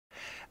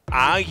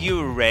Are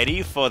you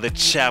ready for the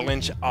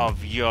challenge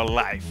of your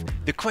life?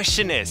 The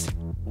question is,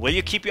 will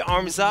you keep your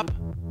arms up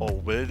or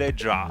will they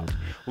drop?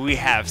 We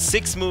have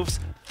 6 moves,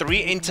 3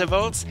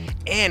 intervals,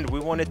 and we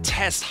want to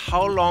test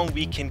how long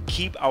we can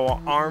keep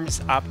our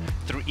arms up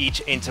through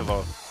each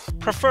interval.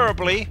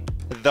 Preferably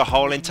the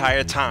whole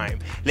entire time.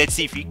 Let's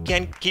see if you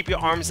can keep your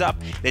arms up.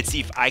 Let's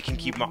see if I can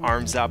keep my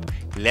arms up.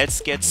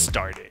 Let's get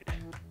started.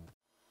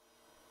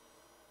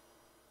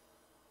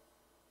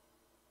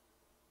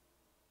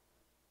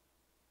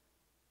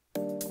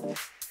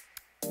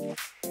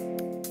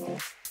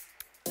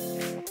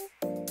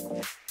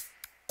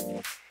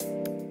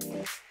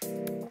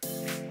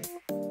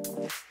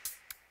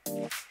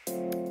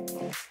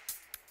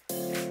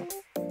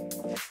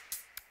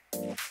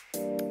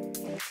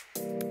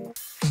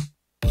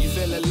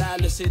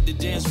 Let's hit the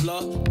dance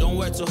floor. Don't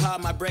work too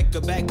hard, might break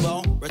a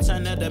backbone.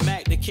 Return of the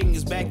Mac, the king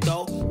is back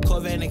though.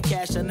 Corvette and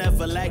cash, I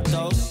never lack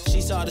those.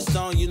 She saw the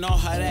stone, you know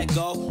how that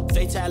go.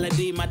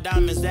 Fatality, my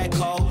diamonds that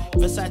cold.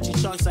 Versace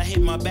trunks, I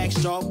hit my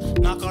backstroke.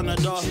 Knock on the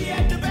door, she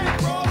at the back,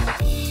 bro.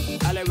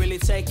 All I really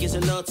take is a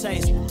little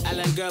taste.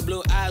 Island girl,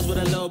 blue eyes with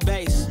a little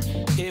bass.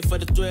 Here for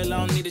the thrill, I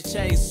don't need a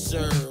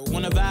chaser.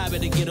 Wanna vibe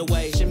at a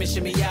getaway. Shimmy,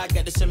 shimmy, yeah, I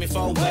got the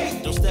semi-fold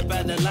weight. Don't step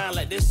out the line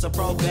like this a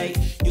probate.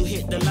 You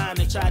hit the line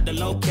and try to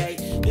locate.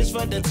 This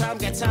for the time,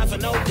 got time for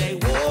no day.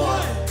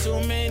 Whoa. Too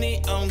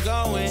many, I'm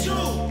going.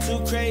 Too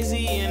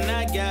crazy, and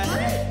I got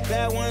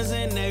bad ones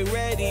and they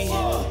ready.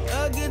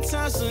 A good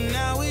time, so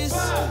now it's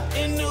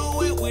in the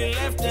way we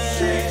left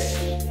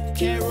it.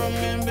 Can't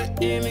remember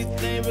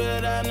anything,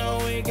 but I know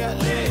we got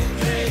lit.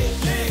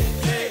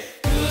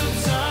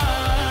 Good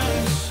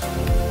times.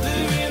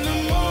 Live in the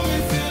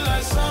moment, feel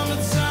like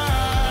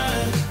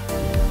summertime.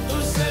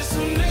 Obsessed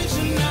with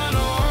nature, not a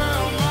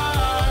world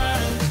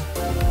mine.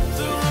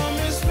 The room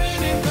is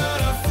spinning, but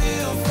I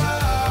feel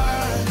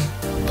fine.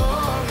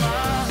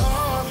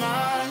 Oh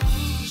my.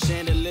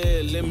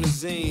 Chandelier,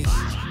 limousines.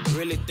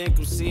 Really think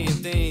I'm seeing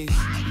things.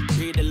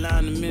 Read the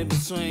line in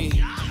mid-between.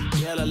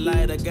 Yellow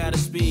light, I gotta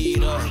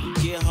speed up.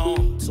 Get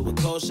home to a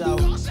cold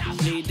shower.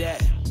 Need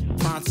that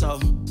pronto.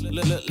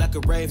 Look like a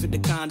rave at the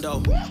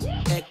condo.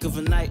 Heck of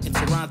a night in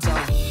Toronto.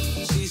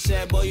 She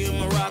said, boy, you in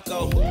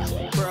Morocco.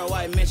 Pearl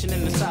white mention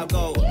in the top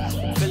gold.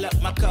 Fill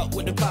up my cup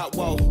with the pot,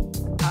 whoa.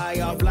 High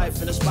off life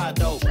in the spot,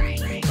 dope.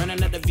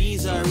 Running up the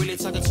visa, really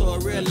talking to a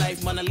real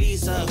life Mona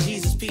Lisa.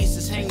 Jesus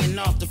pieces hanging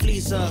off the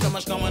fleecer. So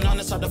much going on,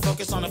 it's hard to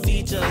focus on the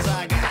features.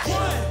 I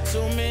got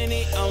too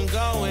many, I'm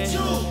going.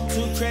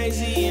 Too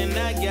crazy, and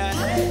I got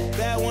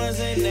bad ones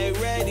and they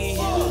ready.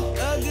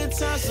 A good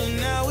time, so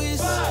now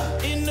it's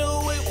in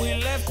the way we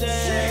left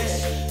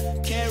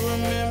it. Can't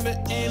remember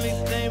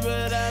anything,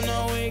 but I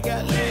know we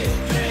got lit.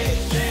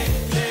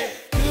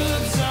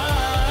 Good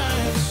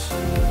times.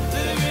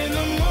 Live in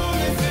the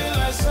moment, feel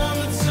like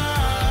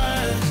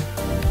summertime.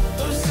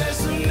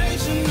 Obsessed with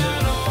nature,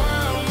 not a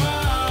world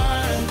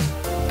mine.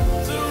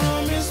 The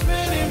room is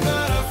spinning,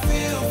 but I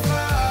feel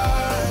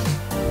fine.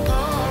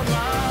 Oh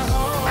my,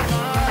 oh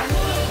my.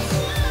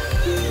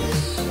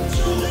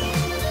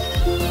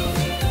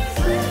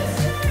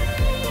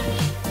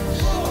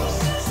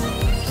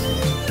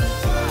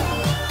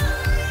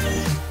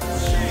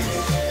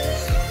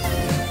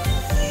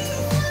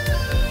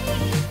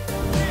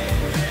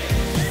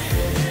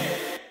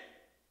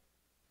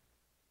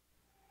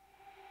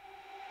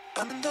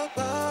 I'm in the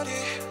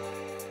body.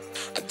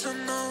 I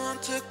don't know when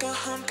to go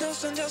home,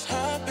 cause I'm just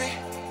happy.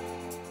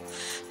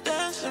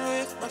 Dancing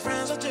with my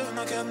friends, I do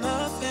not get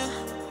nothing.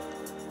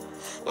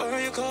 Where are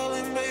you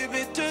calling,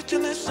 baby? Did you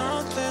need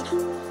something?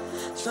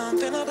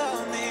 Something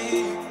about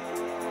me.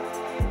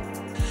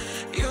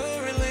 You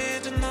really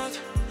do not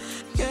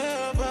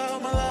care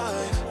about my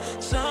life.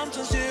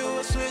 Sometimes you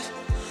are sweet,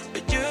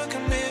 but you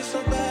can be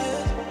so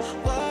bad.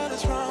 What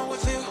is wrong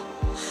with you?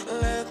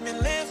 Let me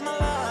live my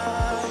life.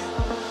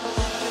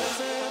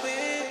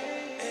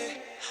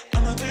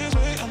 I'm not this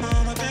way, I'm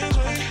not this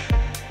way.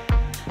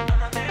 I'm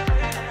not this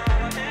way, I'm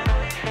not this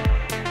way.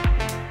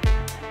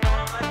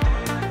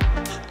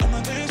 I'm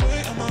not this way,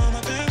 I'm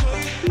not this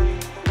way.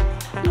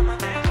 I'm not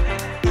this way.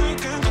 You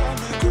can call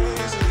me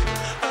crazy,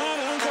 I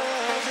don't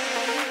care.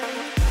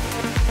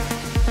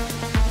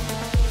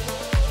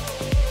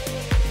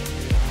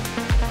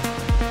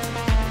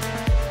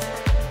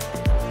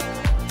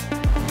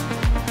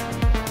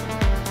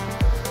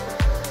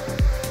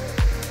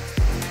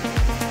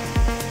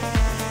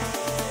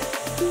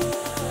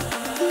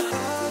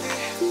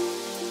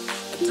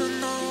 I don't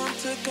know when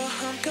to go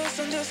home, cause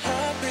I'm just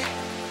happy.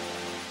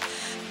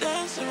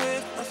 Dancing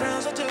with my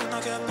friends, I do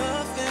not get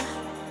nothing.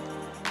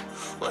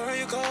 Where are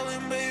you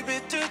calling, baby?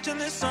 Did you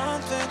need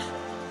something?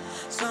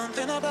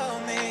 Something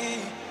about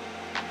me.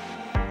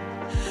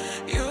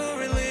 You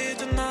really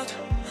do not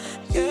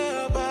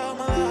care about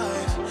my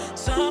life.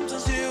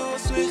 Sometimes you are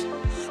sweet,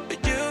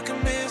 but you can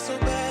be so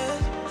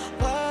bad.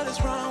 What is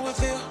wrong with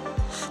you?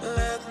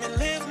 Let me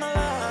live my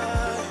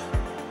life.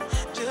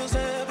 Just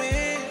let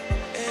me.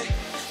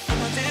 I'm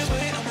not this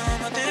way,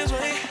 I'm not this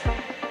way.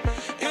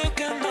 You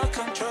cannot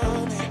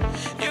control me.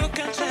 You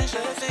can change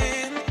a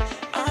thing.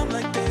 I'm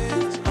like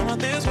this, I'm not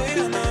this way.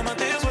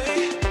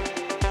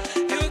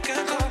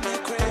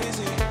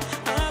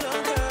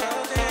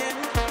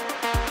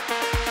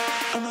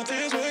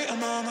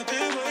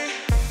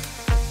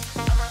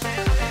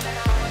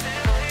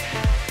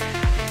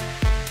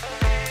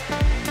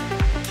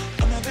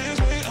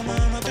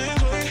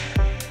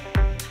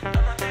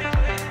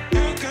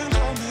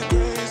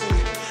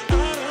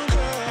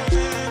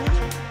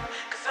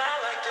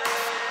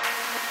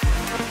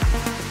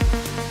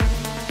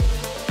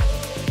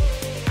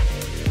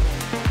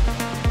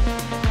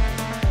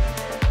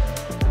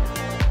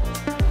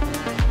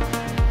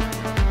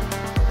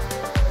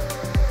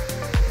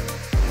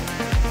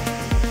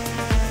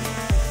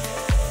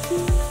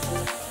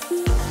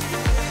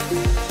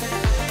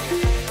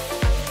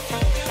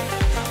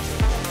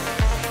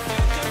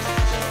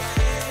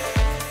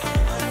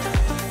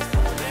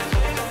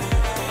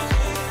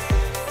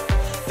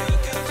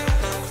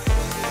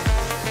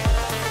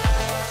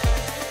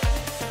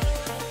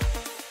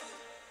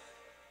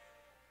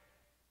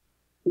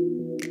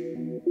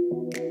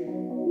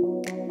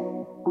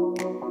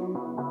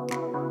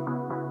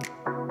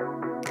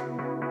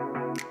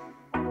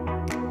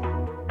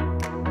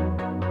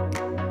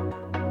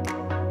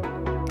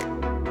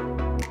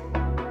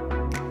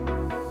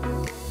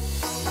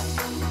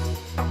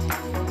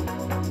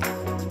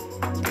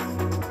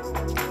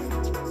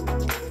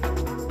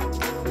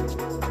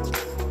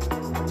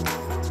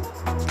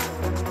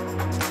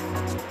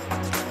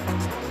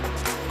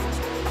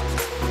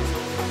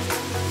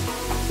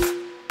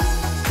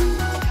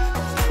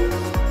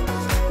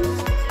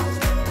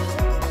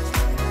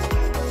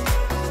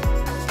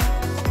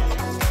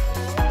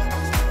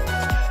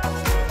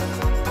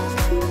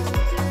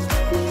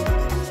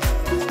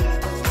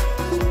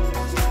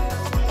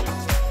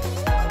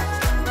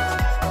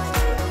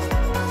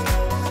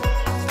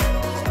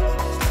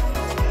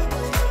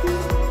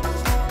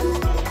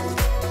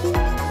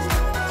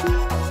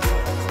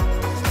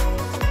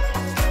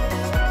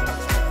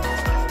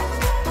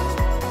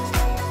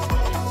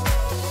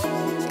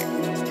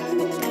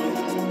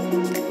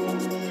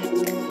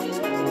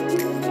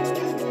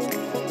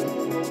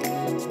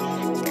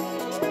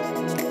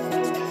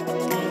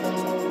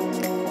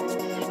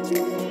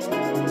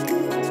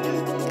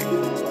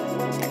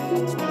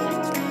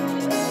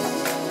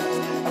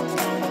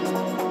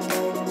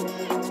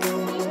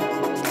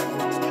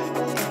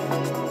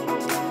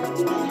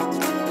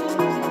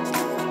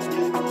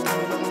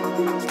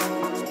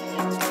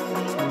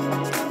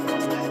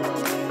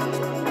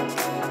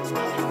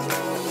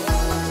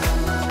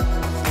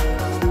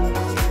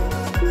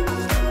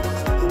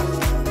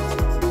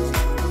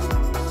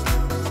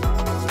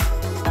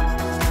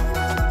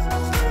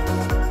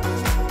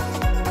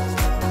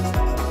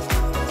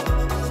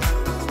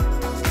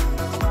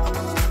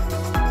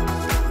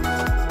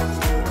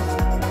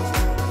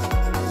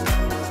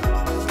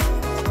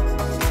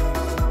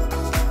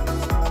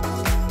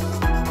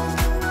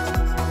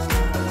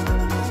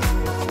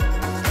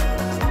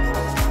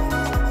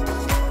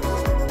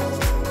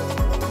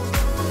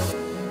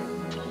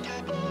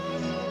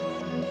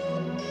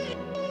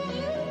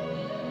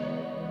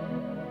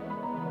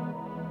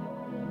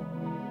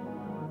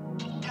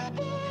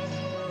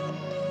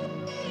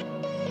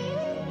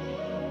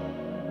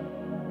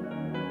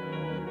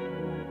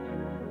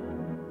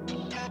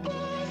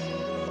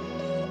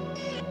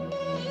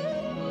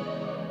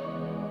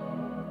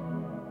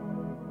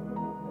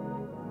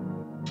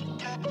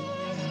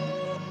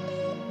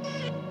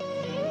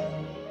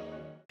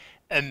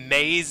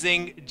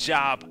 Amazing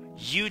job.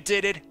 You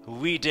did it.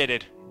 We did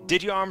it.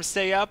 Did your arms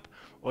stay up?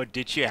 Or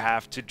did you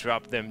have to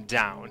drop them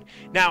down?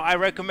 Now, I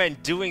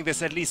recommend doing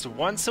this at least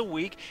once a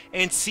week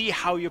and see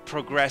how you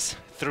progress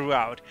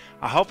throughout.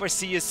 I hope I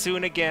see you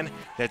soon again.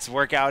 Let's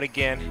work out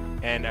again,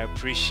 and I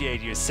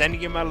appreciate you.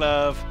 Sending you my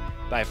love.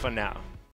 Bye for now.